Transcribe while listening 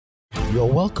You're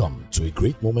welcome to a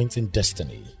great moment in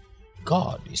destiny.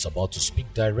 God is about to speak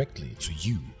directly to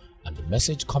you, and the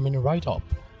message coming right up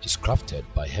is crafted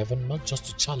by heaven not just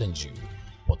to challenge you,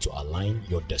 but to align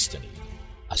your destiny.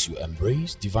 As you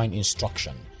embrace divine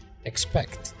instruction,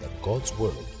 expect that God's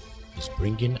word is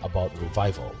bringing about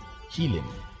revival, healing,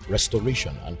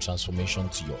 restoration, and transformation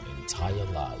to your entire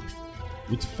life.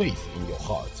 With faith in your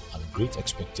heart and great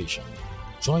expectation,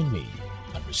 join me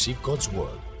and receive God's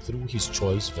word through his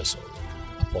choice vessel,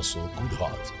 Apostle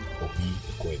Goodheart Obi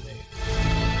Ekweme.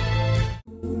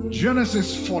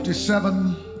 Genesis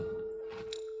 47.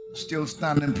 Still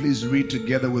standing, please read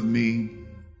together with me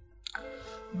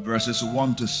verses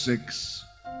 1 to 6.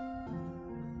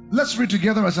 Let's read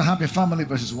together as a happy family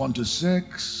verses 1 to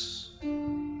 6.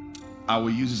 I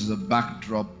will use this as a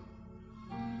backdrop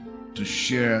to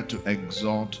share, to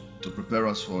exhort, to prepare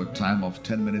us for a time of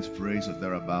 10 minutes praise or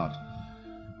thereabout,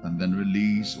 and then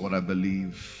release what I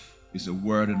believe is a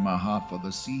word in my heart for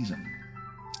the season.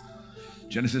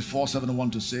 Genesis 47,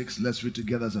 1 to 6. Let's read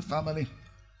together as a family.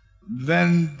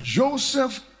 Then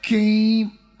Joseph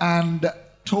came and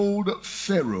told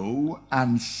Pharaoh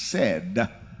and said,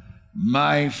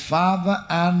 my father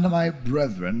and my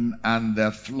brethren and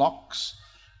their flocks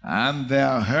and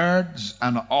their herds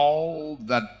and all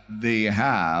that they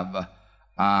have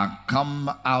are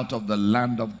come out of the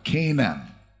land of Canaan.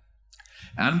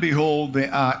 And behold, they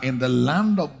are in the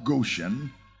land of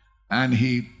Goshen. And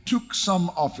he took some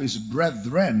of his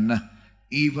brethren,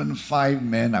 even 5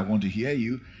 men, I want to hear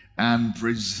you, and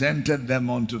presented them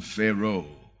unto Pharaoh.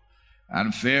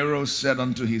 And Pharaoh said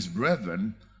unto his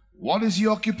brethren, what is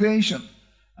your occupation?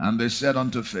 And they said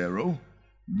unto Pharaoh,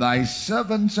 thy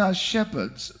servants are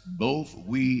shepherds, both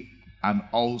we and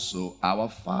also our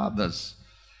fathers.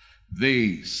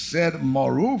 They said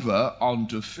moreover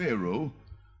unto Pharaoh,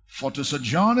 for to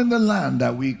sojourn in the land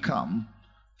are we come,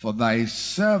 for thy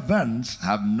servants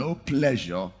have no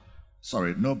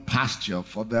pasture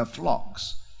for their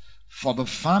flocks. For the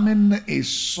famine is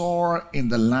sore in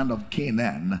the land of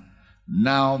Canaan.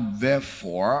 Now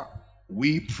therefore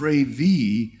we pray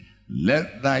thee,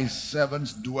 let thy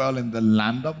servants dwell in the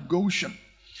land of Goshen.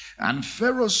 And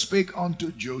Pharaoh spake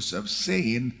unto Joseph,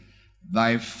 saying,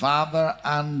 thy father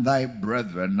and thy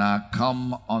brethren are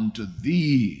come unto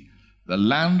thee. The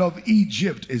land of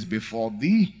Egypt is before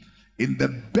thee. In the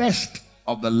best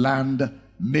of the land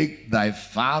make thy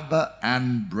father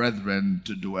and brethren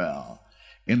to dwell.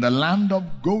 In the land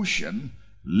of Goshen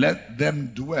let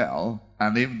them dwell.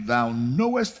 And if thou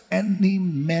knowest any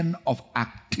men of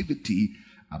activity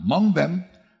among them,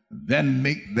 then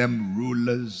make them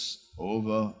rulers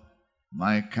over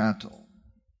my cattle.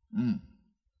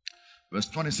 Verse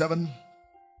 27,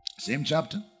 same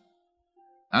chapter.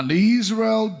 And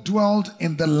Israel dwelt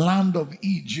in the land of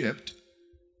Egypt,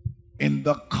 in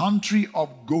the country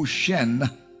of Goshen,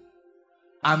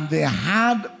 and they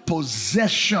had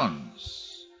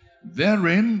possessions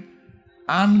therein,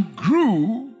 and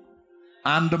grew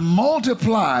and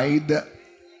multiplied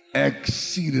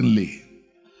exceedingly.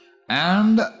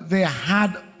 And they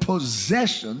had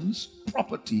possessions,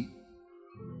 property.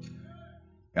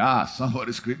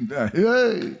 Somebody screamed there.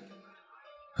 Hey!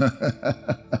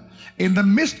 In the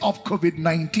midst of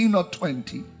COVID-19 or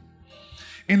 20,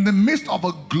 in the midst of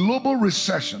a global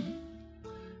recession,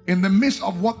 in the midst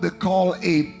of what they call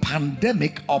a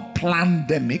pandemic or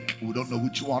plandemic, we don't know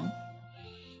which one,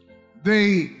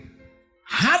 they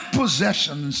had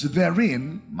possessions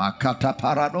therein, makata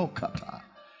paranokata,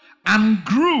 and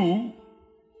grew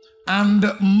and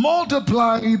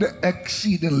multiplied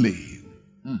exceedingly.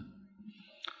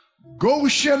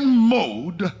 Goshen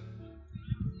mode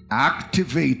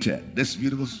activated this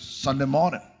beautiful Sunday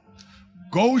morning.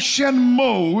 Goshen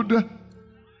mode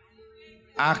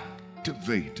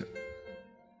activated.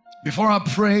 Before I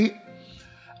pray,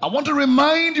 I want to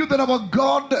remind you that our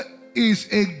God is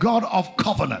a God of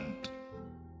covenant.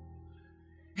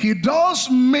 He does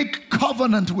make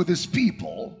covenant with his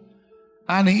people,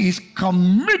 and he is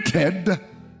committed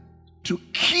to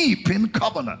keeping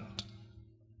covenant.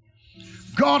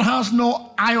 God has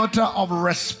no iota of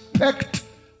respect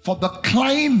for the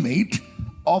climate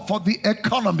or for the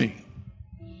economy,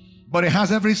 but he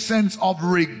has every sense of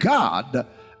regard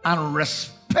and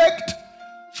respect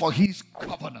for his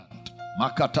covenant.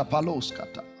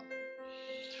 Makatapaloskata.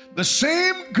 The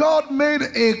same God made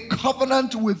a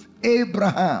covenant with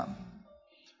Abraham,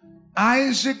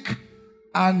 Isaac,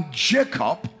 and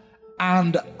Jacob,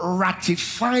 and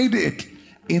ratified it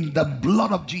in the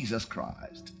blood of Jesus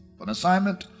Christ. For an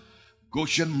assignment,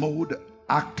 Goshen mode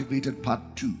activated part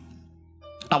 2.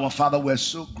 Our Father, we're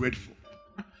so grateful.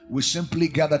 We simply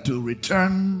gather to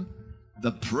return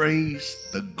the praise,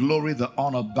 the glory, the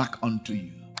honor back unto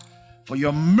you. For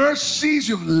your mercies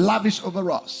you've lavished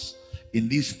over us in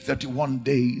these 31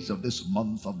 days of this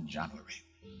month of January.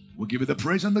 We'll give you the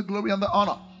praise and the glory and the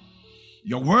honor.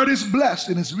 Your word is blessed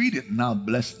in its reading. Now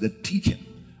bless the teaching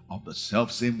of the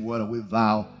self-same word, and we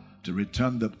vow to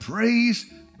return the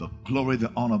praise, the glory,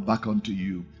 the honor back unto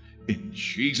you. In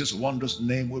Jesus' wondrous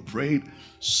name we prayed.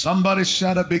 Somebody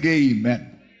shout a big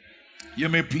amen. You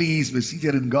may please be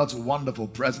seated in God's wonderful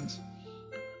presence.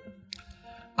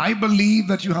 I believe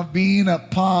that you have been a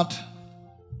part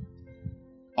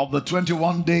of the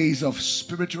 21 days of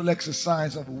spiritual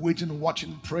exercise of waiting,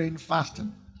 watching, praying,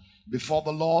 fasting before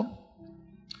the Lord.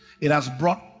 It has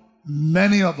brought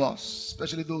many of us,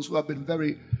 especially those who have been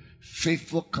very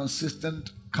faithful,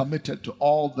 consistent, committed to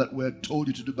all that we're told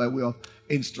you to do by way of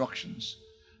instructions.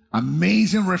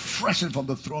 Amazing refreshing from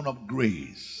the throne of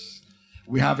grace.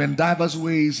 We have in diverse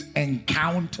ways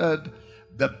encountered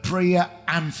the prayer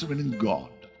answering God.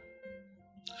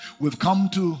 We've come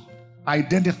to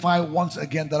identify once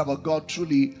again that our God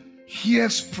truly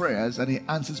hears prayers and he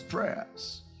answers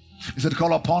prayers. He said,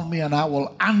 call upon me and I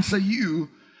will answer you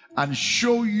and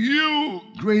show you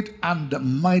great and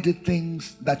mighty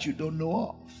things that you don't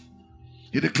know of.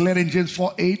 He declared in James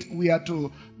 4:8, we are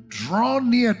to draw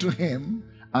near to him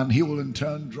and he will in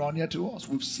turn draw near to us.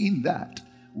 We've seen that.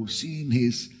 We've seen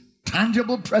his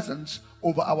tangible presence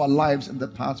over our lives in the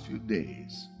past few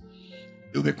days.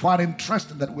 It will be quite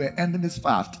interesting that we're ending this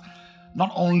fast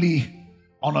not only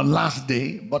on a last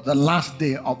day, but the last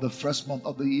day of the first month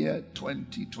of the year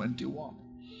 2021.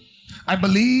 I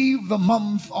believe the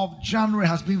month of January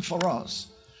has been for us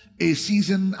a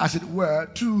season, as it were,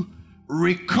 to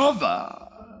recover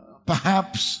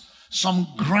perhaps some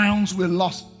grounds we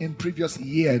lost in previous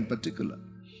year in particular.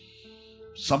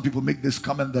 Some people make this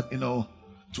comment that,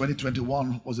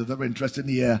 2021 was a very interesting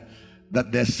year,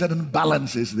 that there's certain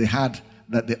balances they had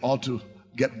that they ought to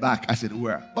get back, as it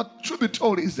were. But truth be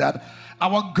told is that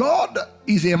our God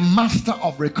is a master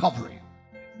of recovery.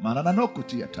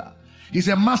 He's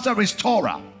a master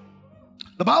restorer.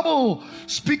 The Bible,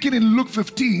 speaking in Luke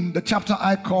 15, the chapter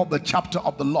I call the chapter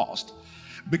of the lost,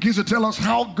 begins to tell us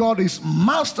how God is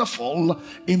masterful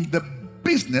in the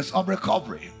business of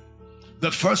recovery.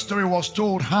 The first story was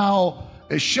told how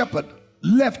a shepherd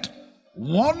left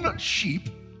one sheep,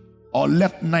 or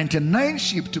left 99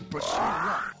 sheep to pursue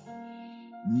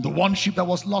one. The one sheep that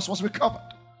was lost was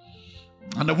recovered.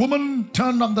 And the woman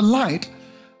turned on the light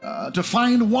to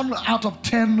find 1 out of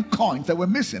 10 coins that were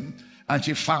missing, and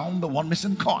she found the one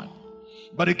missing coin.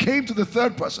 But it came to the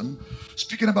third person,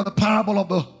 speaking about the parable of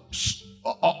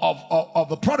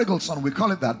the prodigal son. We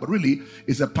call it that, but really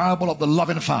it's a parable of the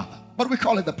loving father. But we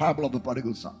call it the parable of the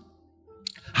prodigal son.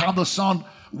 How the son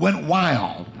went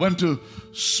wild, went to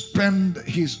spend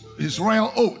his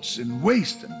royal oats in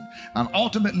waste, and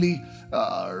ultimately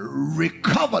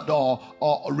recovered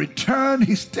or returned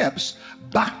his steps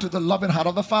back to the loving heart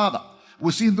of the Father.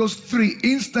 We see in those 3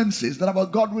 instances that our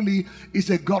God really is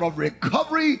a God of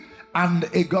recovery and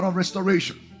a God of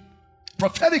restoration.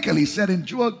 Prophetically said in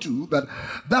Joel 2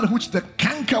 that which the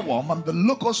cankerworm and the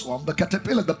locust worm, the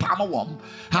caterpillar, the palmer worm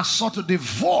has sought to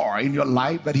devour in your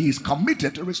life, that he is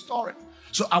committed to restore it.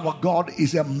 So our God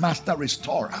is a master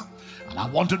restorer. And I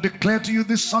want to declare to you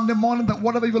this Sunday morning that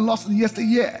whatever you lost in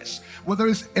yesteryears, whether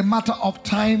it's a matter of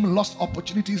time, lost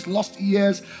opportunities, lost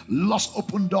years, lost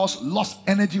open doors, lost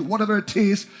energy, whatever it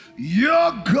is,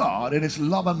 your God in his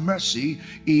love and mercy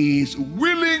is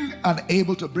willing and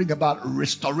able to bring about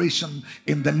restoration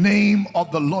in the name of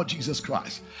the Lord Jesus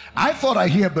Christ. I thought I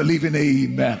hear believing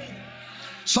amen.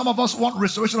 Some of us want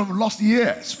restoration of lost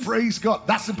years. Praise God.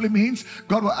 That simply means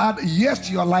God will add years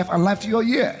to your life and life to your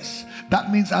years.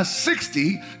 That means at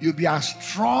 60, you'll be as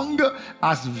strong,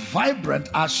 as vibrant,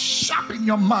 as sharp in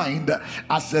your mind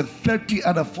as a 30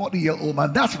 and a 40-year-old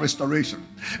man. That's restoration.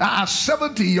 At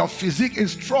 70, your physique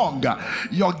is strong.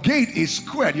 Your gait is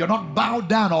squared. You're not bowed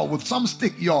down or with some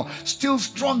stick. You're still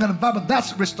strong and vibrant.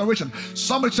 That's restoration.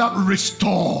 Somebody shout,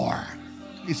 restore.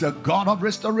 He's a God of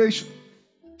restoration.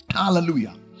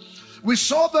 Hallelujah. We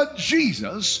saw that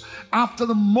Jesus, after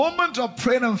the moment of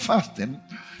prayer and fasting,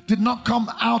 did not come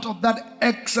out of that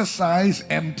exercise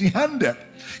empty-handed.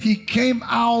 He came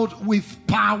out with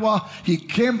power. He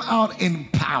came out in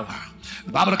power.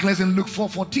 The Bible declares in Luke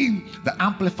 4:14, the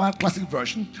Amplified Classic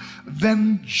Version,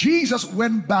 then Jesus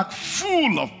went back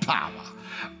full of power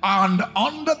and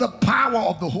under the power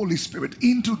of the Holy Spirit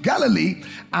into Galilee,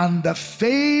 and the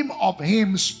fame of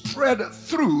him spread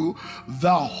through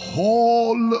the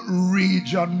whole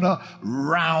region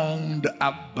round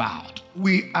about.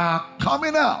 We are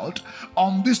coming out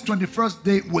on this 21st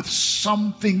day with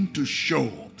something to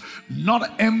show.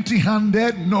 Not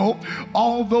empty-handed, no.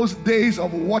 All those days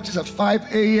of watches at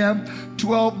 5 a.m.,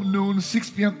 12 noon, 6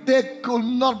 p.m., they could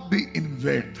not be in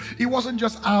vain. It wasn't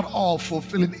just out of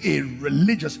fulfilling a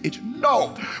religious age.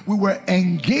 No, we were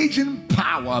engaging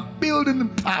power, building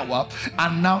power,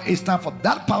 and now it's time for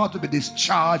that power to be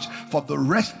discharged for the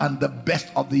rest and the best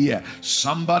of the year.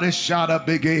 Somebody shout a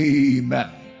big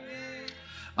amen.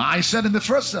 I said in the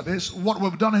first service, what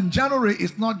we've done in January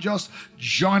is not just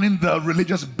joining the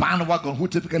religious bandwagon who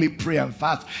typically pray and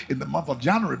fast in the month of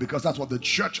January because that's what the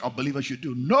church of believers should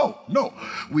do. No.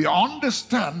 We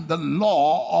understand the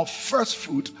law of first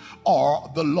fruit,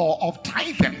 or the law of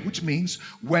tithing, which means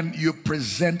when you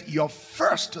present your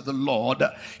first to the Lord,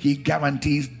 he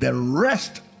guarantees the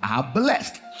rest are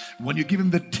blessed. When you give him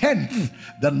the 10th,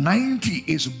 the 90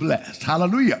 is blessed.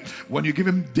 Hallelujah. When you give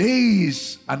him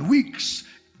days and weeks,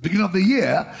 beginning of the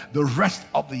year, the rest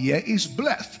of the year is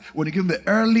blessed. When you give him the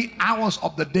early hours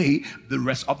of the day, the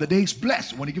rest of the day is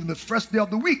blessed. When you give him the first day of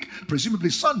the week,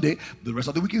 presumably Sunday, the rest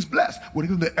of the week is blessed. When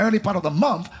you give him the early part of the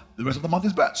month, the rest of the month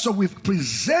is blessed. So we've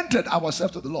presented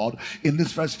ourselves to the Lord in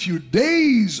these first few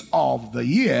days of the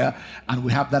year, and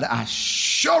we have that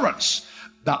assurance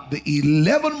that the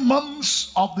 11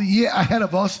 months of the year ahead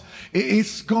of us,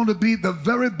 it's going to be the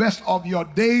very best of your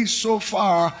days so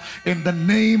far in the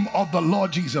name of the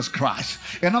Lord Jesus Christ.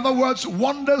 In other words,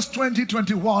 Wonders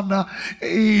 2021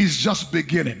 is just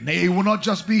beginning. It will not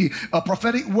just be a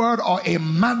prophetic word or a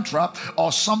mantra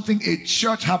or something a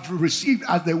church have received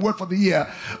as their word for the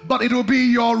year, but it will be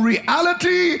your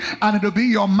reality and it will be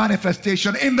your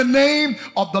manifestation in the name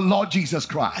of the Lord Jesus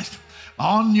Christ.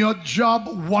 On your job,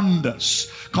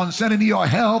 wonders. Concerning your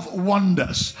health,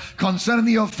 wonders.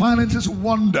 Concerning your finances,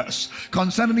 wonders.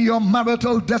 Concerning your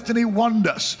marital destiny,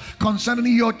 wonders.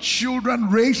 Concerning your children,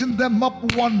 raising them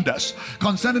up, wonders.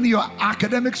 Concerning your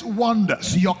academics,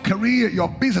 wonders. Your career, your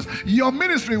business, your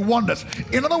ministry, wonders.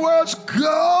 In other words,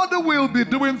 God will be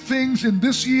doing things in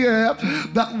this year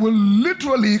that will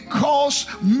literally cause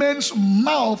men's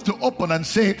mouth to open and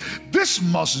say, this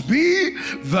must be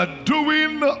the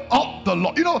doing of the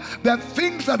Lord. You know, there are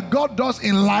things that God does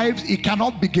in lives, it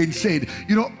cannot be gainsaid.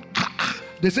 You know,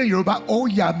 they say in Yoruba, oh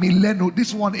yeah, millennial,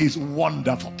 this one is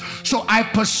wonderful. So I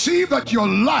perceive that your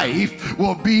life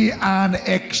will be an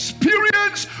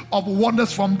experience of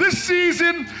wonders from this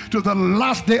season to the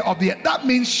last day of the year. That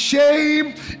means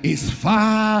shame is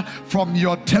far from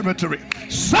your territory.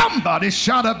 Somebody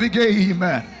shout a big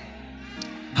amen.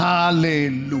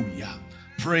 Hallelujah.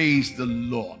 Praise the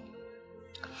Lord.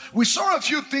 We saw a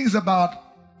few things about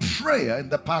prayer in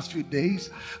the past few days,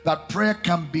 that prayer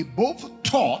can be both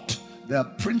taught. There are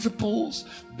principles,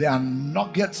 there are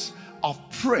nuggets of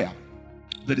prayer.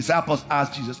 The disciples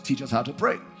asked Jesus, teach us how to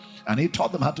pray. And he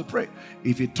taught them how to pray.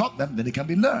 If he taught them, then it can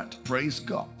be learned. Praise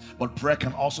God. But prayer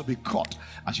can also be caught.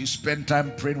 As you spend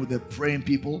time praying with the praying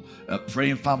people,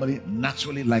 praying family,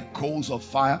 naturally like coals of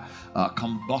fire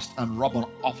combust and rub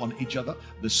off on each other.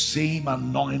 The same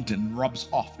anointing rubs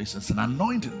off. It's an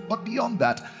anointing. But beyond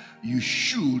that, you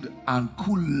should and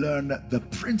could learn the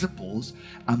principles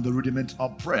and the rudiments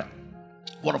of prayer.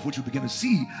 One of which you begin to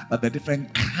see that there are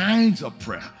different kinds of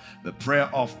prayer. The prayer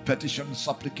of petition,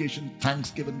 supplication,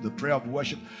 thanksgiving, the prayer of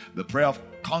worship, the prayer of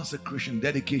consecration,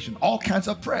 dedication, all kinds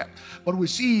of prayer. But we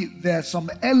see there are some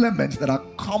elements that are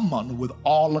common with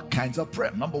all kinds of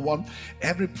prayer. Number one,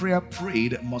 every prayer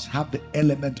prayed must have the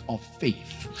element of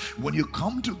faith. When you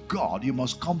come to God, you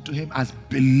must come to him as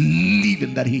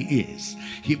believing that he is.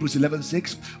 Hebrews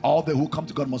 11:6, all they who come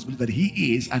to God must believe that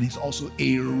he is, and he's also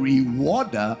a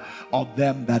rewarder of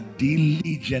them that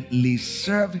diligently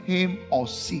serve him or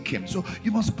seek him. So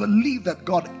you must believe that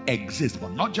God exists,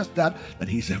 but not just that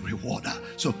he's a rewarder.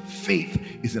 So faith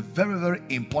is a very, very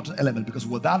important element, because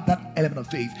without that element of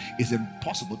faith, it's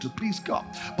impossible to please God.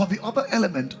 But the other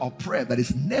element of prayer that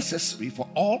is necessary for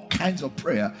all kinds of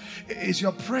prayer is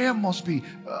your prayer must be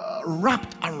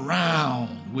wrapped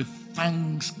around with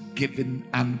thanksgiving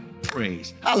and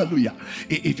praise. Hallelujah.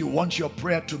 If you want your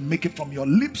prayer to make it from your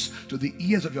lips to the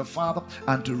ears of your Father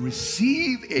and to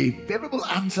receive a favorable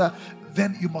answer,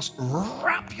 then you must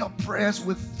wrap your prayers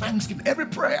with thanksgiving. Every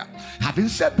prayer. Having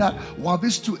said that, while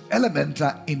these two elements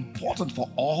are important for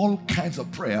all kinds of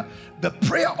prayer, the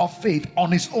prayer of faith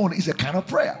on its own is a kind of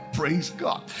prayer. Praise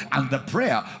God. And the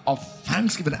prayer of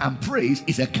thanksgiving and praise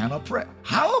is a kind of prayer.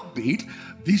 Howbeit,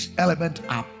 these elements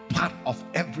are part of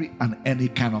every and any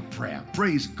kind of prayer.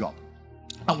 Praise God.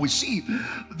 And we see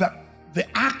that the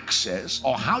access,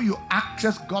 or how you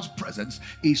access God's presence,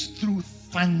 is through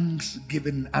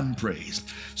thanksgiving and praise.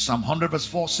 Psalm 100 verse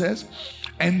 4 says,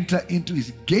 enter into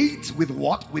his gates with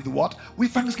what? With what?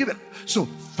 With thanksgiving. So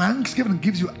thanksgiving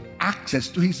gives you access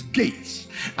to his gates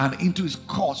and into his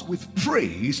courts with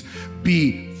praise.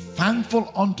 Be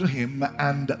thankful unto him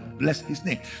and bless his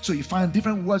name. So you find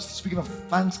different words speaking of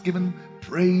thanksgiving,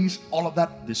 praise, all of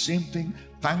that, the same thing.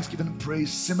 Thanksgiving, praise,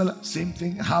 similar, same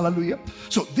thing. Hallelujah.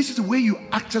 So this is the way you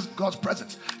access God's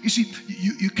presence. You see,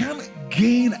 you can't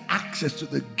gain access to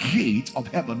the gate of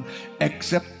heaven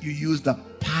except you use the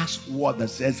password that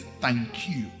says thank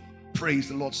you. Praise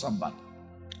the Lord, somebody.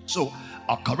 So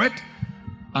a correct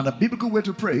and a biblical way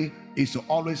to pray is to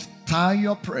always tie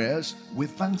your prayers with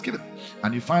thanksgiving.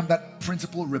 And you find that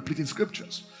principle repeated in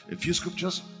scriptures. A few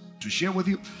scriptures to share with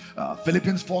you.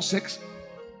 Philippians 4:6.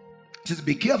 It says,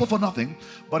 be careful for nothing,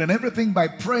 but in everything by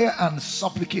prayer and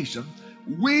supplication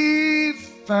with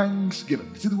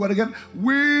thanksgiving. See the word again?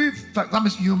 With thanksgiving. That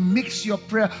means you mix your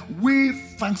prayer with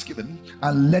thanksgiving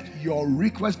and let your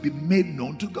request be made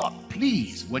known to God.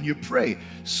 Please, when you pray,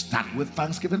 start with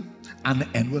thanksgiving and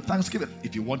end with thanksgiving.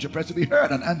 If you want your prayer to be heard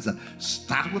and answered,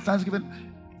 start with thanksgiving,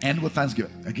 end with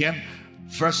thanksgiving. Again,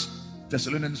 1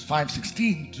 Thessalonians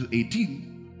 5:16 to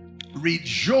 18.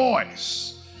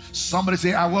 Rejoice. Somebody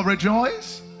say, I will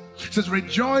rejoice. It says,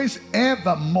 rejoice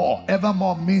evermore.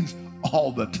 Evermore means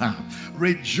all the time.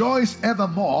 Rejoice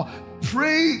evermore.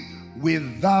 Pray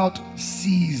without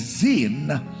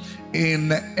ceasing.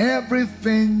 In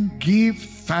everything give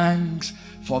thanks,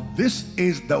 for this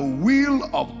is the will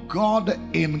of God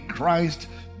in Christ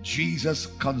Jesus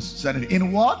concerning.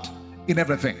 In what? In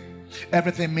everything.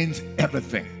 Everything means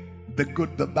everything. The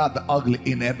good, the bad, the ugly,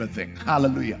 in everything.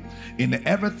 Hallelujah. In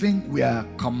everything we are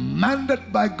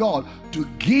commanded by God to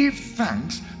give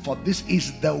thanks, for this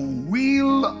is the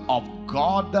will of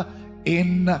God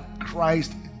in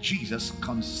Christ Jesus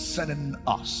concerning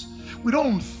us. We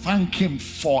don't thank him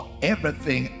for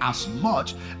everything as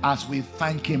much as we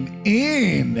thank him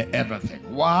in everything.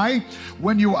 Why?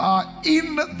 When you are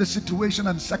in the situation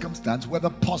and circumstance, whether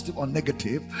positive or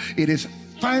negative, it is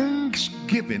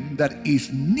thanksgiving that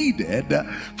is needed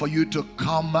for you to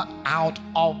come out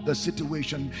of the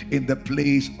situation in the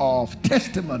place of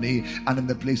testimony and in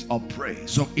the place of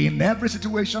praise. So in every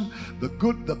situation, the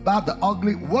good, the bad, the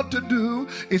ugly, what to do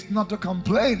is not to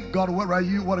complain. God, where are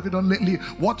you? What have you done lately?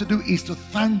 What to do is to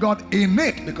thank God in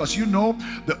it, because you know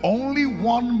the only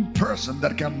one person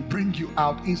that can bring you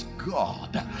out is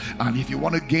God. And if you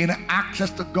want to gain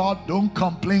access to God, don't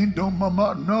complain, don't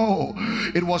murmur. No,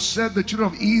 it was said the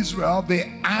children of Israel,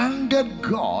 they angered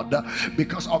God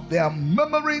because of their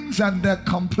murmurings and their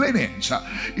complainings.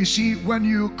 You see, when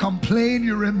you complain,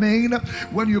 you remain.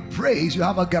 When you praise, you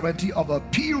have a guarantee of a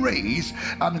P raise,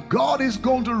 and God is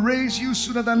going to raise you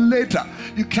sooner than later.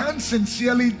 You can't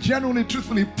sincerely, genuinely,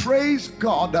 truthfully praise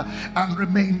God and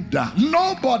remain down.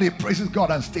 Nobody praises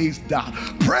God and stays down.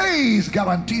 Praise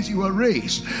guarantees you a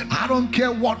raise. I don't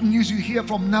care what news you hear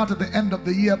from now to the end of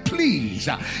the year. Please,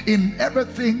 in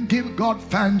everything, give God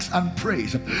thanks and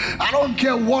praise. I don't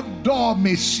care what door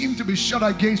may seem to be shut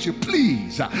against you.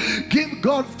 Please, give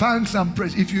God thanks and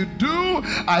praise. If you do,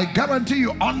 I guarantee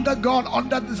you, under God,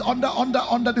 under this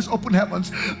open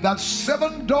heavens, that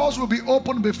 7 doors will be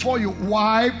opened before you.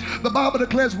 Why? The Bible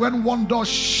declares when one door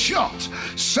shut,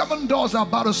 7 doors are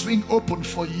about to swing open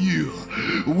for you.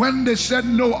 When they said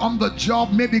no on the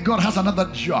job, maybe God has another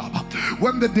job.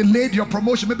 When they delayed your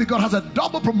promotion, maybe God has a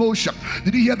double promotion.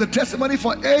 Did you hear the testimony?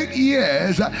 For 8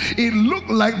 years, it looked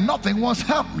like nothing was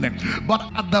happening, but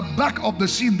at the back of the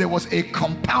scene, there was a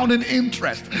compounding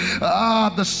interest.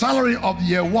 The salary of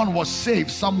year 1 was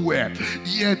saved somewhere.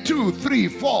 Year 2, 3,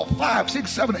 4, 5, 6,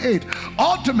 7, 8.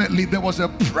 Ultimately, there was a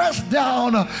pressed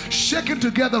down, shaken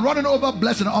together, running over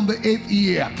blessing on the 8th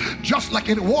year, just like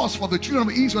it was for the children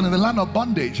of Israel in the land of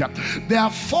bondage. Their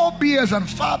forebears and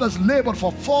fathers labored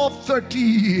for 430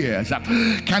 years.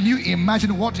 Can you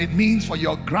imagine what it means for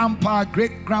your grandpa,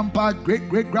 great-grandpa,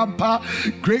 great-great-grandpa,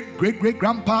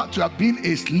 great-great-great-grandpa to have been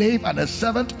a slave and a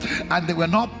servant, and they were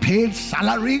not paid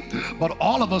salary, but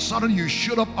all of a sudden you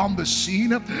showed up on the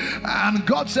scene, and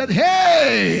God said,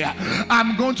 hey,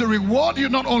 I'm going to reward you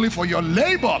not only for your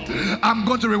labor, I'm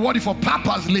going to reward you for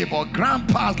papa's labor,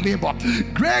 grandpa's labor,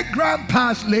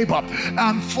 great-grandpa's labor.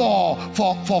 And for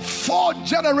 4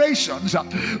 generations,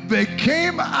 they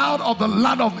came out of the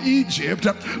land of Egypt,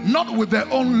 not with their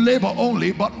own labor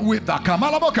only, but with the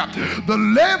Kamalaboka, the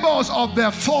labors of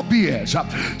their forebears.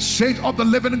 Saint of the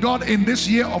living God, in this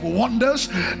year of wonders,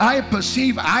 I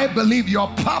perceive, I believe your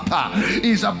Papa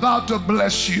is about to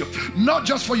bless you, not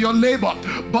just for your labor,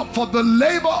 but for the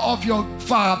labor of your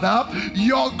father,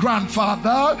 your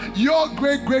grandfather, your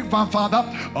great-great-grandfather.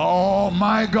 Oh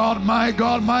my God, my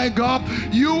God, my God,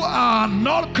 you are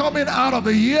not coming out of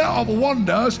the year of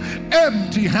wonders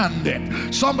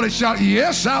empty-handed. Somebody shout,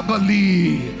 yes, I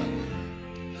believe.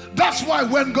 That's why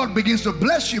when God begins to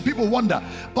bless you, people wonder,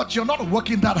 but you're not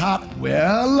working that hard.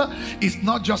 Well, it's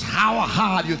not just how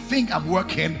hard you think I'm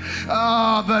working.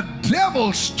 The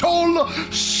devil stole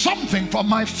something from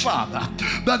my father.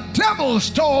 The devil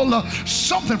stole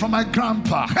something from my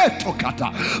grandpa.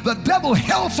 The devil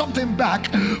held something back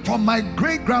from my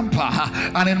great-grandpa.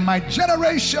 And in my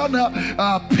generation,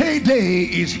 payday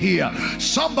is here.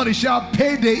 Somebody shout,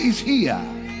 payday is here.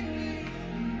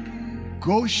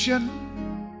 Goshen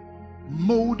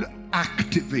mode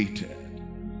activated.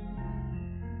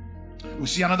 We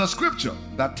see another scripture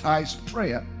that ties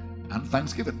prayer and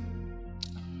thanksgiving.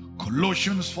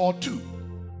 Colossians 4:2.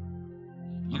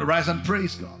 I'm going to rise and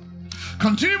praise God.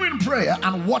 Continue in prayer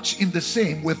and watch in the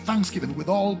same with thanksgiving, with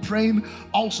all praying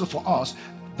also for us,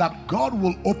 that God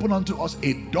will open unto us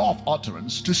a door of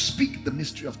utterance to speak the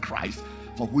mystery of Christ,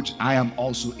 for which I am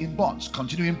also in bonds.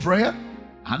 Continue in prayer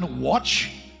and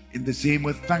watch in the same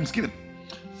with thanksgiving.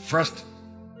 1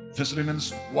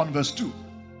 Thessalonians 1 verse 2.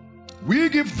 We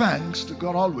give thanks to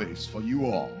God always for you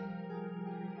all,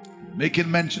 making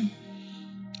mention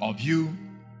of you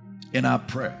in our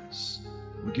prayers.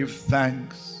 We give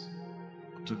thanks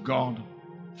to God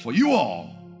for you all,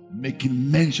 making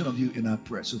mention of you in our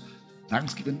prayers. So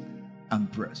thanksgiving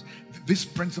and prayers. This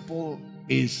principle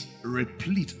is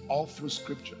replete all through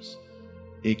scriptures.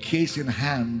 A case in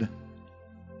hand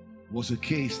was a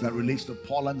case that relates to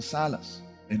Paul and Silas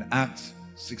in Acts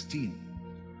 16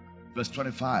 verse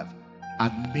 25.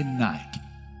 At midnight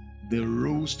they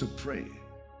rose to pray,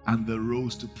 and they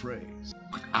rose to praise.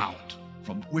 Out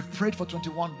from, we've prayed for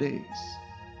 21 days.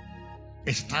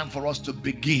 It's time for us to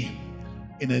begin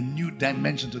in a new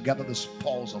dimension to gather the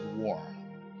spoils of war.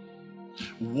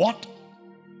 What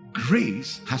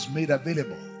grace has made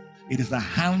available, it is the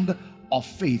hand of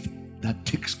faith that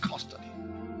takes custody.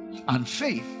 And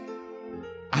faith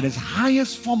at its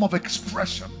highest form of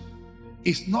expression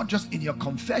is not just in your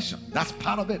confession, that's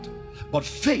part of it, but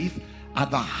faith at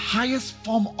the highest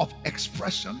form of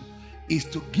expression is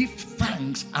to give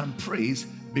thanks and praise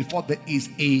before there is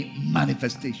a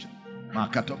manifestation.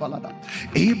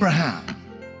 Abraham,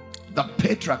 the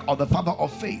patriarch or the father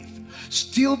of faith,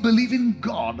 still believing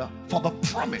God for the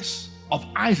promise of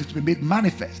Isaac to be made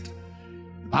manifest.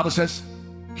 The Bible says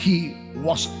he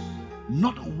was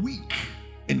not weak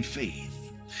in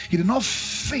faith. He did not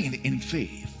faint in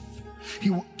faith. He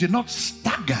did not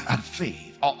stagger at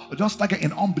faith, or just stagger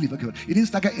in unbelief. Okay, he didn't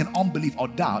stagger in unbelief or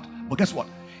doubt, but guess what?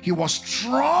 He was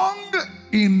strong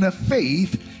in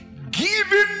faith,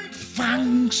 giving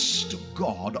thanks to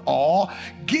God or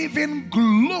giving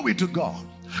glory to God.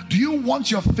 Do you want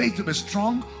your faith to be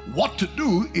strong? What to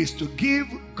do is to give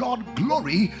God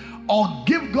glory or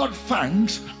give God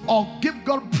thanks or give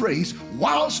God praise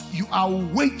whilst you are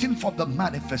waiting for the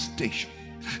manifestation.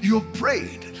 You have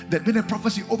prayed. There's been a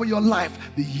prophecy over your life,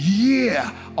 the year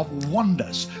of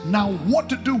wonders. Now, what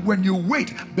to do when you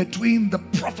wait between the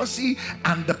prophecy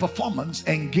and the performance?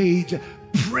 Engage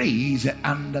praise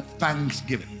and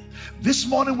thanksgiving. This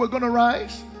morning we're going to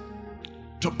rise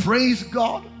to praise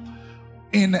God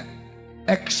in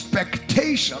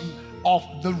expectation of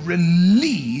the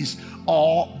release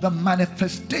or the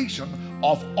manifestation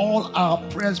of all our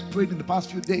prayers prayed in the past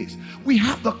few days. We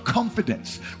have the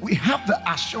confidence, we have the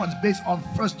assurance based on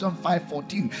 1 John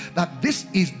 5:14 that this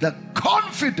is the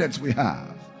confidence we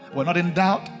have. We're not in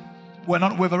doubt, we're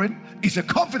not wavering. It's a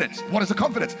confidence. What is the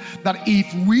confidence? That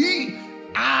if we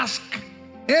ask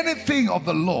anything of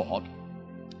the Lord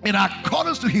in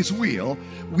accordance to his will,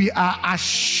 we are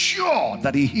assured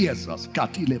that he hears us.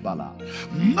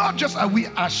 Not just are we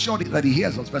assured that he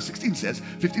hears us, verse 15 says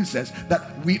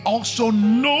that we also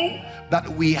know that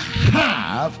we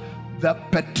have the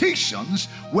petitions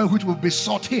wherewith will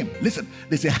besought him. Listen,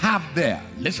 they say have there.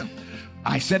 Listen,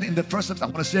 I said in the first service,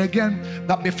 I'm going to say again,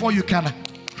 that before you can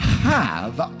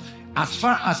have, as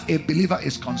far as a believer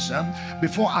is concerned,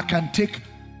 before I can take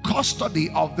custody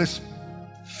of this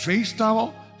face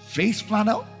towel, face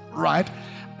flannel, right,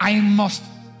 I must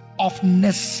of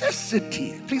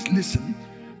necessity, please listen,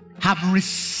 have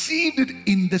received it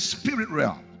in the spirit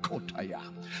realm.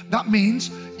 That means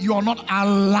you are not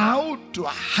allowed to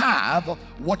have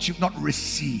what you've not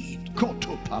received.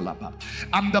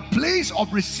 And the place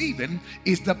of receiving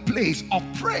is the place of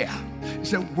prayer.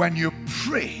 So when you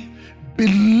pray,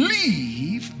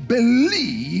 believe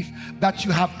that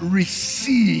you have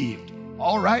received.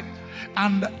 All right?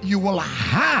 And you will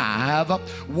have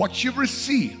what you've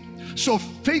received. So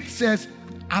faith says,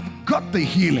 I've got the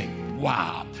healing.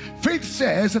 Wow. Faith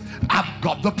says, I've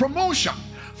got the promotion.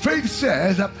 Faith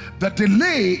says the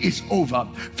delay is over.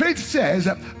 Faith says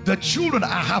the children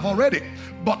I have already.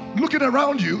 But looking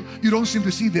around you, you don't seem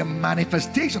to see the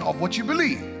manifestation of what you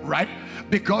believe, right?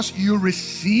 Because you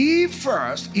receive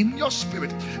first in your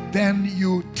spirit, then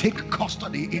you take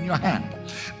custody in your hand.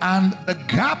 And the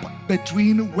gap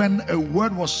between when a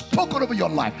word was spoken over your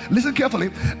life, listen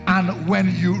carefully, and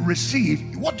when you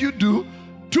receive, what you do,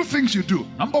 two things you do.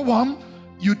 Number one,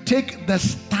 you take the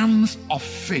stance of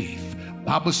faith.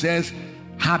 Bible says,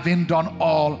 having done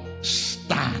all,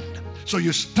 stand. So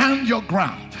you stand your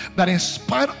ground, that in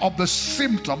spite of the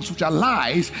symptoms which are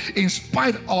lies, in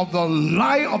spite of the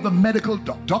lie of the medical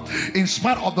doctor, in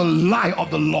spite of the lie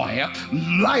of the lawyer,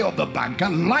 lie of the banker,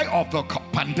 lie of the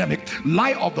pandemic,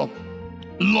 lie of the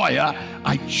lawyer,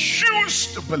 I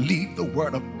choose to believe the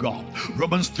word of God.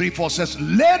 Romans 3:4 says,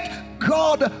 let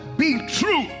God be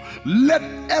true. Let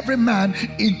every man,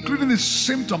 including the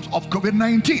symptoms of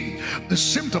COVID-19, the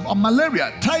symptom of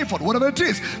malaria, typhoid, whatever it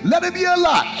is, let it be a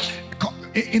lie.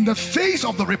 In the face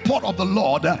of the report of the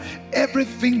Lord,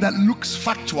 everything that looks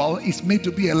factual is made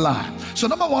to be a lie. So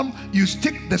number one, you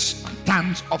take the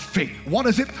stance of faith. What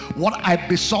is it? What I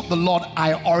besought the Lord,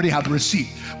 I already have received.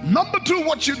 Number two,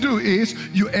 what you do is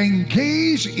you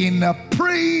engage in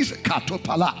praise,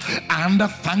 katopala, and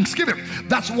thanksgiving.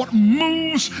 That's what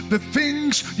moves the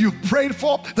things you prayed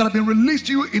for that have been released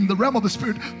to you in the realm of the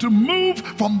spirit to move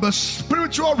from the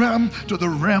spiritual realm to the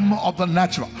realm of the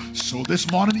natural. So this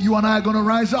morning, you and I are going to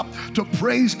rise up to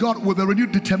praise God with a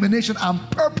renewed determination and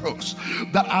purpose,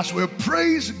 that as we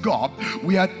praise God,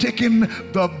 we are taking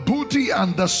the booty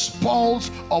and the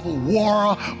spoils of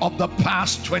war of the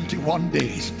past 21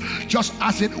 days. Just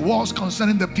as it was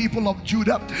concerning the people of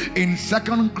Judah in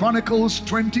 2 Chronicles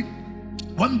 20,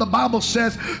 when the Bible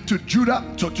says to Judah,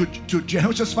 to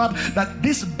Jehoshaphat, that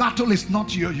this battle is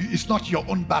not your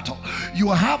own battle. You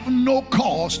have no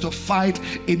cause to fight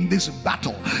in this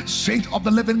battle. Saint of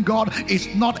the living God,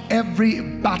 it's not every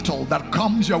battle that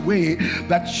comes your way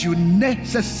that you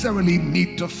necessarily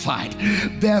need to fight.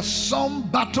 There's some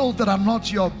battles that are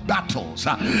not your battles.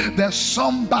 There's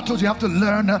some battles you have to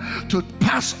learn to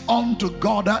pass on to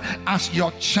God as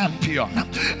your champion,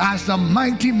 as the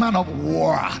mighty man of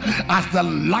war, as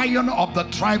the Lion of the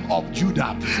tribe of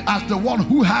Judah, as the one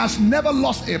who has never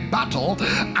lost a battle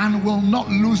and will not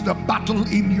lose the battle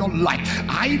in your life.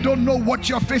 I don't know what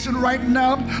you're facing right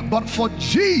now, but for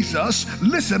Jesus,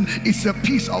 listen, it's a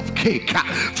piece of cake.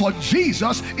 For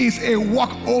Jesus is a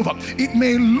walkover. It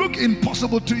may look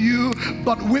impossible to you,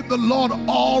 but with the Lord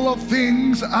all of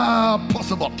things are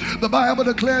possible. The Bible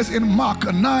declares in Mark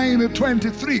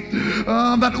 9:23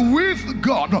 that with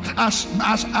God, as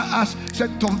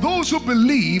said, to those who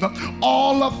believe,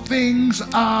 all of things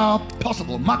are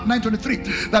possible. Mark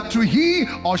 9:23, that to he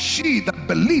or she that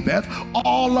believeth,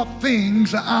 all of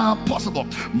things are possible.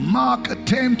 Mark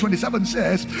 10:27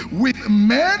 says, with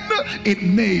men it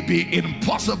may be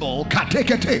impossible,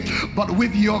 but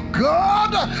with your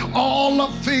God all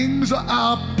of things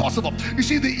are possible. You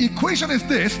see, the equation is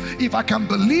this: if I can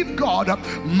believe God,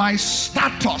 my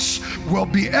status will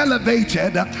be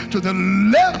elevated to the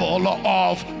level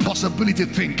of possibility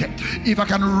thinking. If I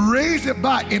can raise the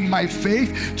bar in my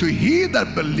faith to he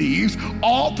that believes,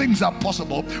 all things are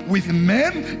possible. With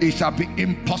men it shall be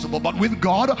impossible, but with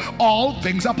God all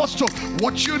things are possible. So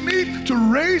what you need to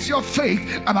raise your faith,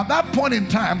 and at that point in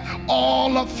time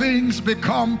all of things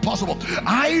become possible.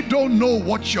 I don't know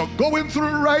what you're going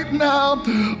through right now,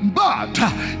 but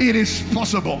it is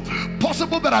possible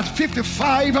that at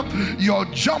 55 you're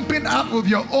jumping out with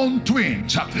your own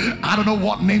twins. I don't know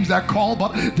what names they're called,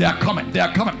 but they're coming.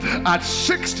 At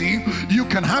 60 you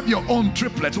can have your own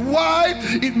triplets. Why?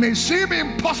 It may seem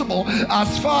impossible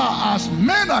as far as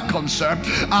men are concerned,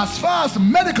 as far as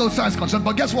medical science is concerned,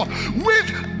 but guess what?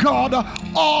 With God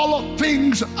all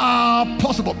things are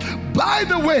possible. By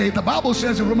the way, the Bible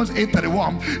says in Romans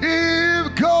 8:31,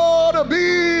 if God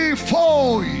be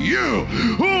for you,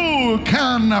 who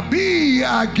can be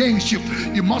against you?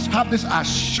 You must have this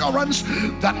assurance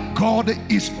that God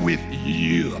is with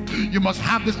you. You must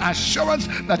have this assurance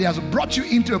that he has brought you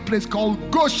into a place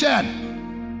called Goshen,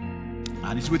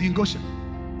 and it's within Goshen.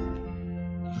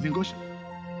 Within Goshen.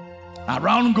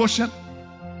 Around Goshen,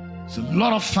 it's a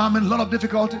lot of famine, a lot of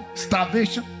difficulty,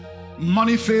 starvation.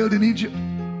 Money failed in Egypt.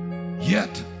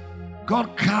 Yet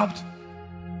God carved,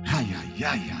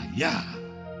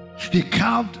 He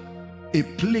carved a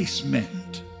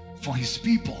placement for his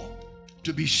people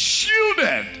to be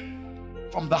shielded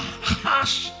from the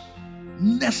harshness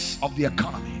of the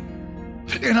economy.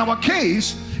 In our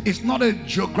case, it's not a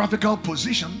geographical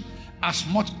position as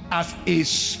much as a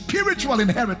spiritual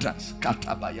inheritance.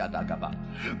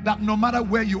 That no matter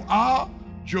where you are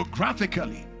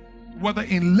geographically, whether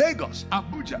in Lagos,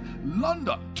 Abuja,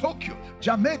 London, Tokyo,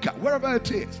 Jamaica, wherever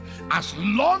it is, as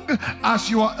long as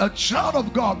you are a child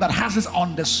of God that has this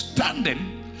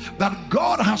understanding that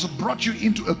God has brought you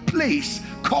into a place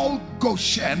called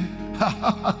Goshen,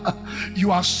 you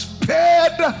are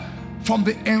spared from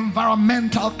the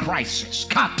environmental crisis.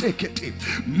 Can't take it.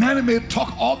 Many may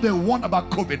talk all they want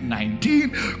about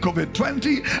COVID-19,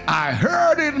 COVID-20. I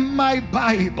heard in my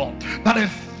Bible that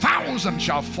 1,000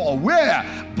 shall fall where?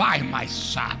 By my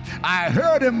side. I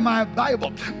heard in my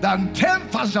Bible that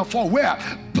 10,000 shall fall where?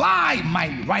 By my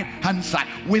right hand side.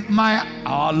 With my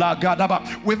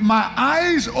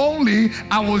eyes only,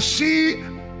 I will see,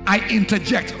 I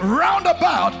interject,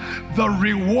 roundabout the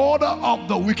rewarder of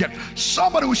the wicked.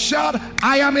 Somebody will shout,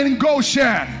 I am in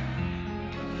Goshen.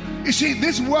 You see,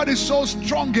 this word is so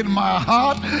strong in my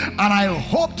heart, and I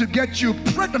hope to get you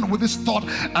pregnant with this thought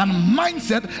and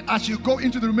mindset as you go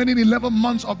into the remaining 11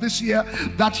 months of this year,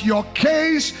 that your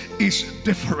case is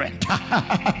different.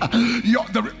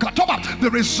 The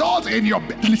result in your,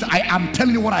 listen, I am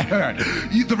telling you what I heard.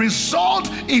 The result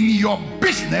in your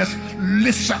business,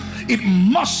 listen, it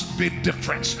must be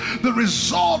different. The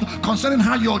result concerning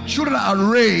how your children are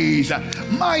raised,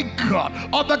 my God,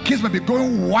 other kids may be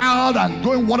going wild and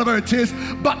going whatever it is,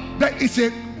 but there is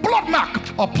a blood mark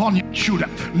upon your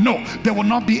children. No, there will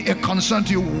not be a concern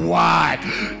to you. Why?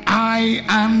 I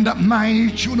and my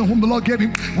children whom the Lord gave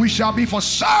him, we shall be for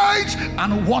signs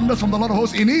and wonders from the Lord of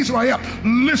hosts in Israel.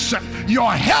 Listen,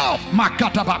 your health,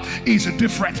 Makataba, is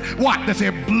different. Why? There's a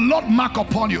blood mark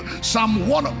upon you. Psalm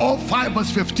 105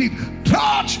 verse 15.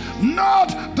 Touch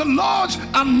not the Lord's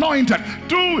anointed.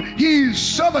 Do his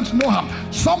servants no harm.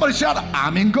 Somebody shout,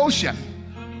 I'm in Goshen.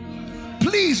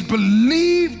 Please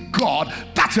believe God.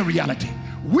 That's a reality.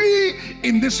 We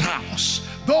in this house,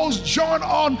 those join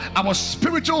on our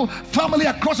spiritual family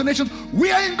across the nations,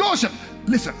 we are in Goshen.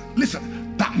 Listen,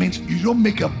 that means you don't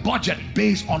make a budget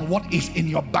based on what is in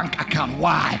your bank account.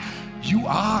 Why? You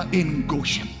are in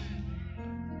Goshen.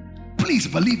 Please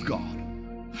believe God.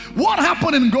 What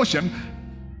happened in Goshen?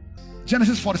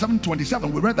 Genesis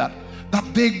 47:27, we read that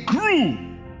they grew,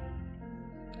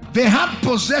 they had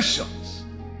possessions,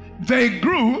 they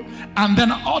grew, and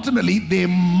then ultimately they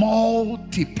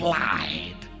multiplied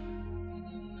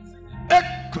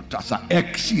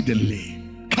exceedingly.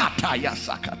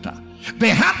 They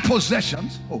had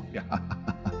possessions. Oh yeah.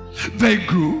 They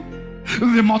grew,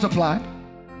 they multiplied.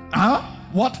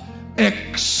 What?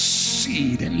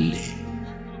 Exceedingly.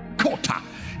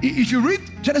 If you read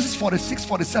Genesis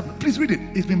 46:47, please read it.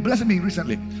 It's been blessing me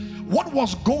recently. What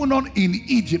was going on in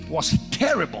Egypt was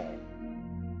terrible.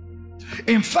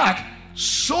 In fact,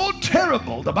 so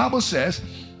terrible, the Bible says,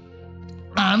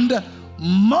 and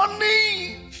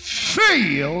money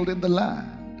failed in the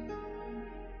land.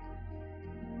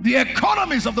 The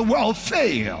economies of the world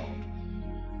failed.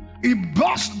 It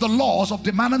burst the laws of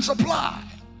demand and supply.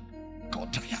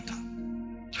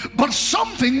 But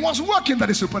something was working that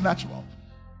is supernatural.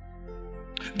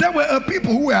 There were a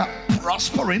people who were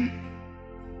prospering,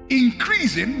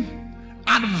 increasing,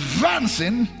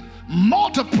 advancing,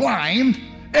 multiplying,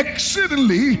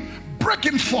 exceedingly,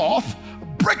 breaking forth,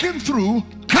 breaking through,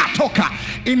 katoka,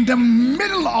 in the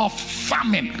middle of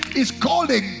famine. It's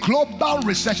called a global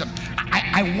recession.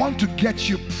 I want to get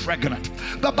you pregnant.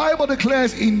 The Bible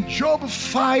declares in Job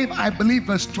 5, I believe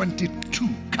verse 22,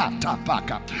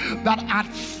 that at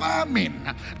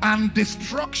famine and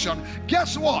destruction,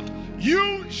 guess what?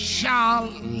 You shall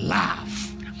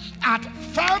laugh. At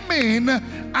famine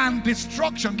and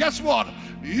destruction, guess what?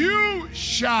 You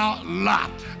shall laugh.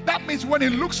 That means when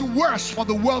it looks worse for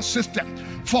the world system,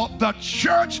 for the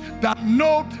church that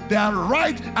know their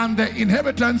right and their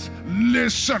inheritance,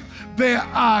 listen, they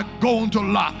are going to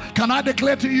laugh. Can I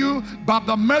declare to you, by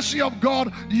the mercy of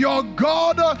God, your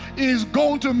God is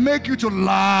going to make you to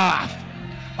laugh.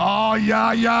 Oh,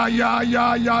 yeah.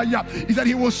 He said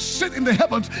he will sit in the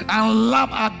heavens and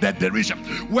laugh at their derision.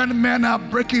 When men are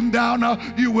breaking down,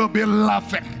 you will be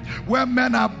laughing. When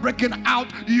men are breaking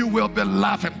out, you will be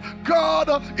laughing.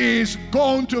 God is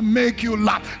going to make you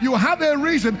laugh. You have a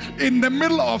reason in the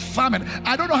middle of famine.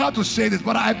 I don't know how to say this,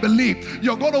 but I believe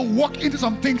you're going to walk into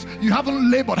some things you haven't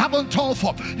labored, haven't toiled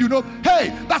for. You know,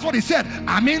 hey, that's what he said.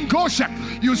 I'm in Goshen.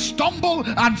 You stumble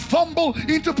and fumble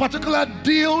into particular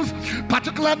deals,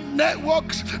 particular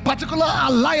networks, particular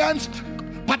alliance,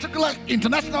 particular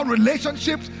international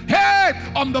relationships. Hey,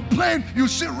 on the plane, you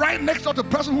sit right next to the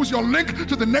person who's your link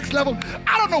to the next level.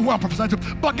 I don't know who I'm prophesying to,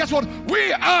 but guess what?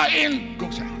 We are in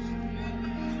Goshen.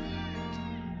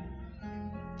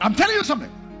 I'm telling you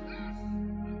something.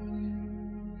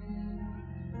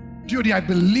 Judy, I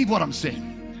believe what I'm saying.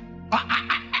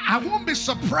 I won't be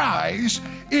surprised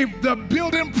if the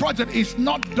building project is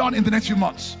not done in the next few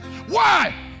months.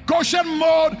 Why? Goshen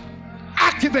mode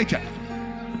activated.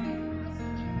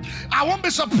 I won't be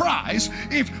surprised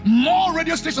if more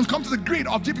radio stations come to the grid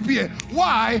of GPPA.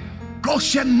 Why?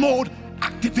 Goshen mode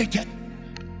activated.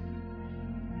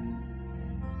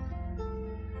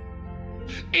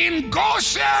 In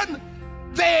Goshen,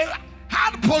 they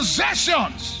had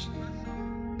possessions.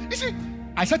 You see,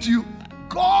 I said to you,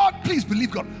 God, please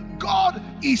believe God. God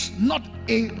is not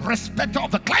a respecter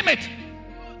of the climate.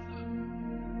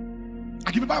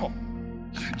 I give you the Bible.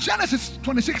 Genesis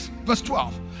 26 verse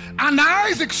 12. And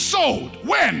Isaac sowed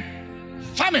when?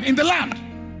 Famine in the land.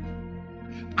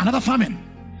 Another famine.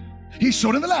 He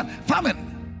sowed in the land. Famine.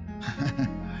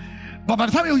 But by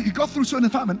the time he got through sowing the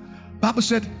famine, Bible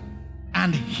said,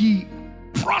 and he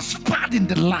prospered in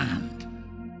the land.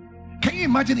 Can you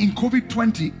imagine in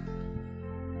COVID-20?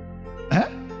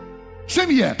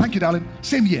 Same year. Thank you, darling.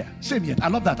 Same year. Same year. I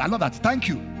love that. I love that. Thank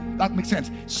you. That makes sense.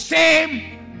 Same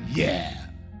year.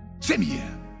 Same year.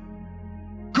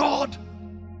 God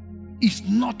is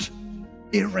not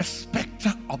a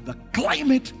respecter of the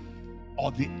climate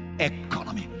or the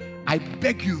economy. I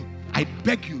beg you,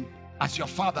 as your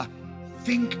father,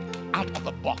 think out of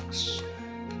the box.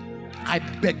 I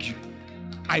beg you.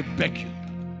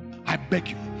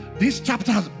 This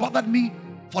chapter has bothered me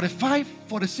 45,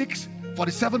 46,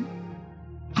 47,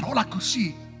 and all I could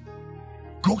see,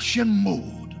 Goshen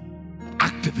mode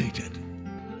activated.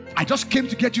 I just came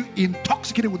to get you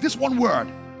intoxicated with this one word.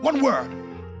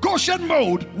 Goshen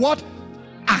mode, what?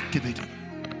 Activated.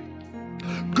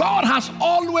 God has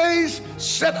always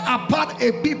set apart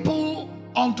a people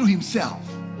unto himself.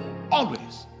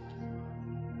 Always.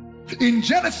 In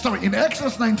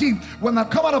Exodus 19, when they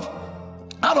come out of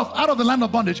the land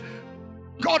of bondage,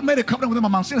 God made a covenant with them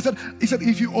on Mount Sinai. He said,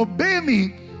 if you obey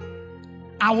me,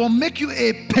 I will make you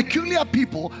a peculiar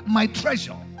people, my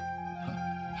treasure.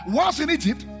 Whilst in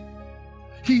Egypt,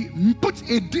 he puts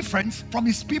a difference from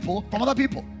his people, from other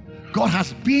people. God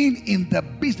has been in the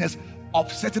business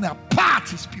of setting apart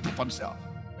his people for himself.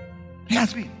 He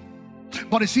has been.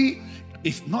 But you see,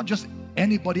 it's not just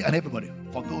anybody and everybody,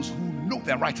 for those who know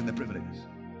their rights and their privileges.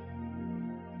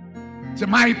 So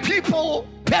my people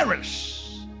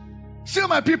perish. Still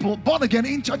my people born again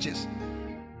in churches.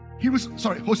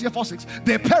 Hosea 4:6.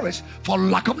 They perish for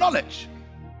lack of knowledge.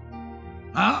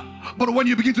 But when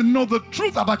you begin to know the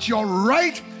truth about your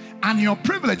right and your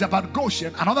privilege about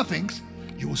Goshen and other things,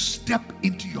 you will step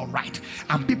into your right,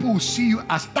 and people will see you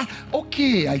as that.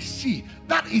 Okay, I see.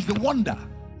 That is the wonder.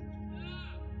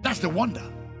 That's the wonder.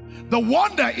 The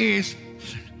wonder is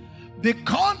the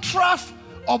contrast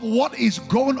of what is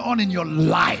going on in your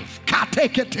life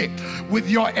with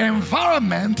your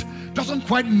environment doesn't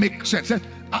quite make sense.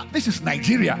 This is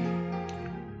Nigeria.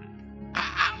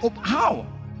 How?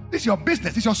 This is your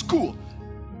business, this is your school,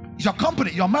 it's your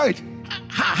company, your marriage.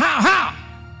 How?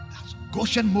 That's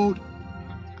Goshen mode.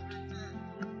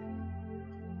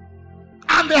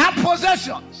 And they have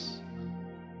possessions.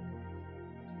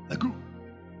 They grew,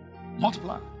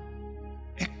 multiplied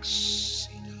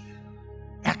exceedingly.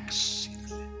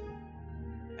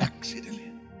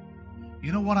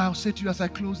 You know what I'll say to you as I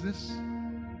close this?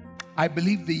 I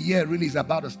believe the year really is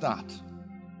about to start.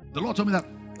 The Lord told me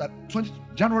that 20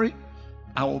 January,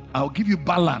 I'll give you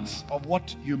balance of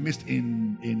what you missed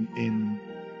in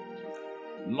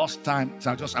lost time.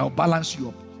 So I'll balance you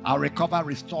up. I'll recover,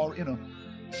 restore. You know,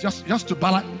 just to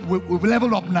balance. We've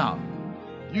leveled up now.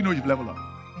 You know you've leveled up.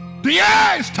 The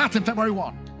year is starting February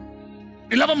 1.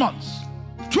 11 months.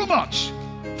 Too much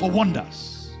for wonders.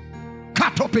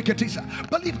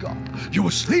 Believe God. You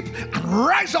will sleep and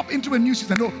rise up into a new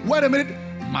season. No, wait a minute.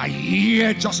 My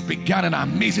year just began in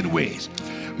amazing ways.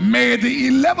 May the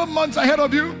 11 months ahead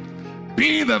of you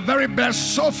be the very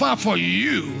best so far for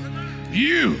you.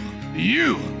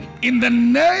 In the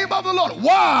name of the Lord.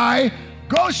 Why?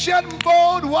 Goshen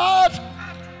mode what?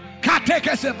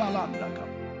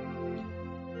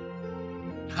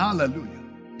 Hallelujah.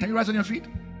 Can you rise on your feet?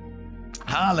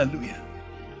 Hallelujah.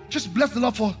 Just bless the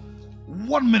Lord for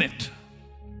 1 minute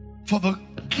for the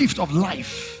gift of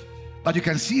life that you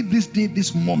can see this day,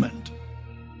 this moment.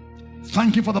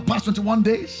 Thank Him for the past 21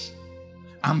 days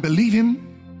and believe Him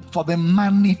for the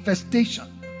manifestation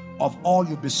of all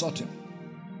you besought Him.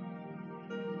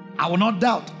 I will not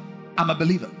doubt. I'm a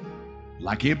believer.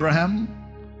 Like Abraham,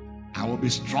 I will be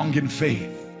strong in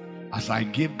faith as I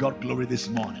give God glory this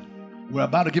morning. We're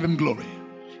about to give Him glory.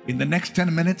 In the next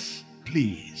 10 minutes,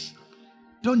 please,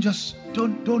 don't do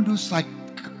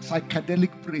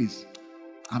psychedelic praise.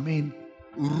 I mean,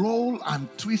 roll and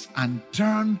twist and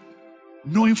turn,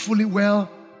 knowing fully well,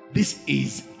 this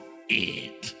is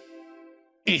it.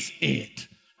 It's it.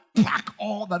 Pack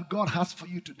all that God has for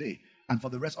you today and for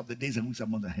the rest of the days and weeks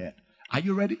and months ahead. Are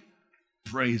you ready?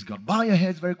 Praise God. Bow your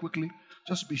heads very quickly.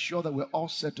 Just to be sure that we're all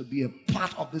set to be a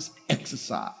part of this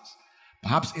exercise.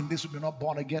 Perhaps in this room you're not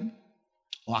born again,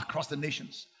 or across the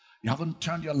nations, you haven't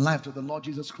turned your life to the Lord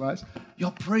Jesus Christ. Your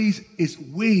praise is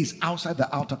ways outside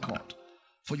the outer court.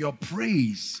 For your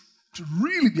praise to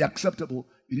really be acceptable,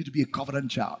 you need to be a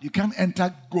covenant child. You can't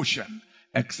enter Goshen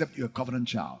except you're a covenant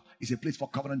child. It's a place for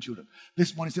covenant children.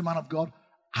 This morning, say, man of God,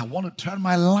 I want to turn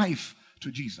my life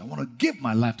to Jesus. I want to give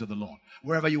my life to the Lord.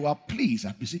 Wherever you are, please,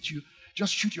 I beseech you,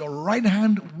 just shoot your right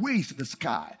hand ways to the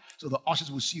sky so the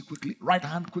ushers will see you quickly. Right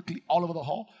hand quickly all over the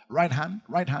hall. Right hand,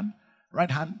 right hand,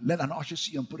 right hand. Let an usher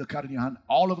see you and put a card in your hand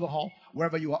all over the hall.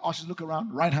 Wherever you are, ushers look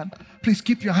around. Right hand. Please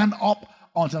keep your hand up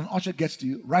until an usher gets to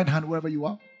you. Right hand wherever you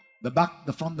are. The back,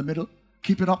 the front, the middle.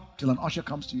 Keep it up till an usher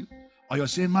comes to you. Or you're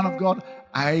saying, man of God,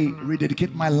 I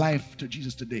rededicate my life to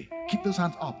Jesus today. Keep those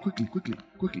hands up quickly, quickly,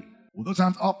 quickly. With those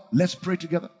hands up, let's pray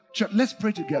together. Church, let's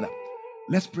pray together.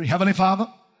 Let's pray. Heavenly Father,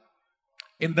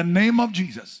 in the name of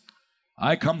Jesus,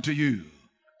 I come to you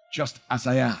just as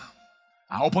I am.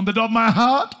 I open the door of my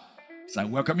heart as I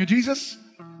welcome you, Jesus,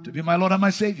 to be my Lord and my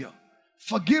Savior.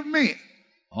 Forgive me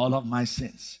all of my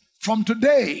sins. From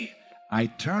today, I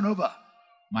turn over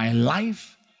my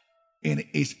life in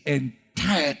its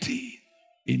entirety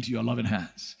into your loving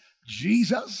hands.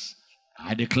 Jesus,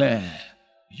 I declare,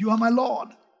 you are my Lord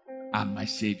and my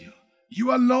Savior.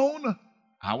 You alone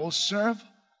I will serve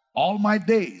all my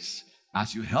days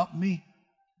as you help me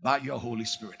by your Holy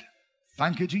Spirit.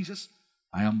 Thank you, Jesus.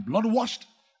 I am blood-washed,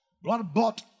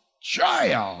 blood-bought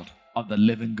child of the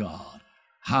living God.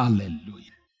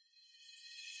 Hallelujah.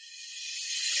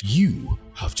 You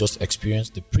have just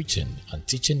experienced the preaching and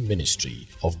teaching ministry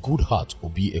of Goodheart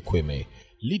Obi Ekweme,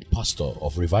 lead pastor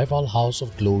of Revival House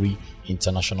of Glory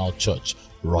International Church,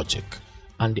 Rogic,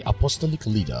 and the apostolic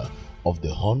leader of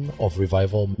the Horn of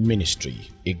Revival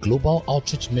Ministry, a global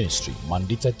outreach ministry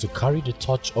mandated to carry the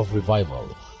torch of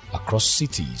revival across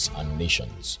cities and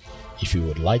nations. If you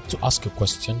would like to ask a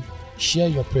question, share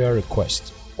your prayer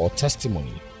request or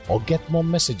testimony, or get more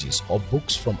messages or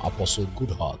books from Apostle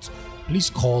Goodheart, please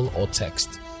call or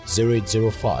text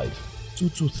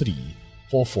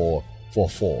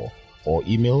 0805-223-4444 or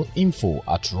email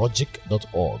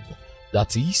info@rogic.org.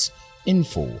 That is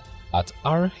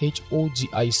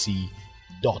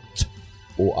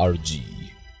info@rhogic.org.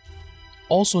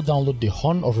 Also download the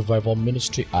Horn of Revival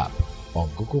Ministry app on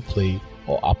Google Play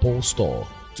or Apple Store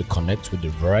to connect with the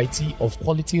variety of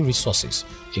quality resources,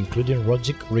 including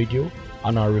Rogic Radio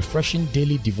and our refreshing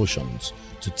daily devotions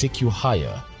to take you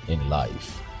higher in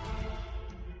life.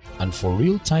 And for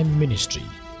real-time ministry,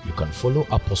 you can follow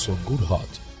Apostle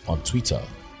Goodheart on Twitter.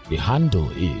 The handle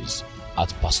is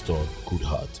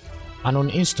 @PastorGoodheart. And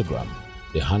on Instagram,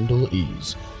 the handle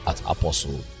is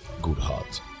 @Apostle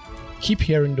Goodheart. Keep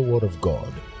hearing the word of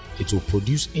God. It will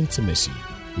produce intimacy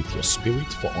with your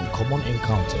spirit for uncommon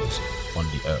encounters on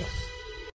the earth.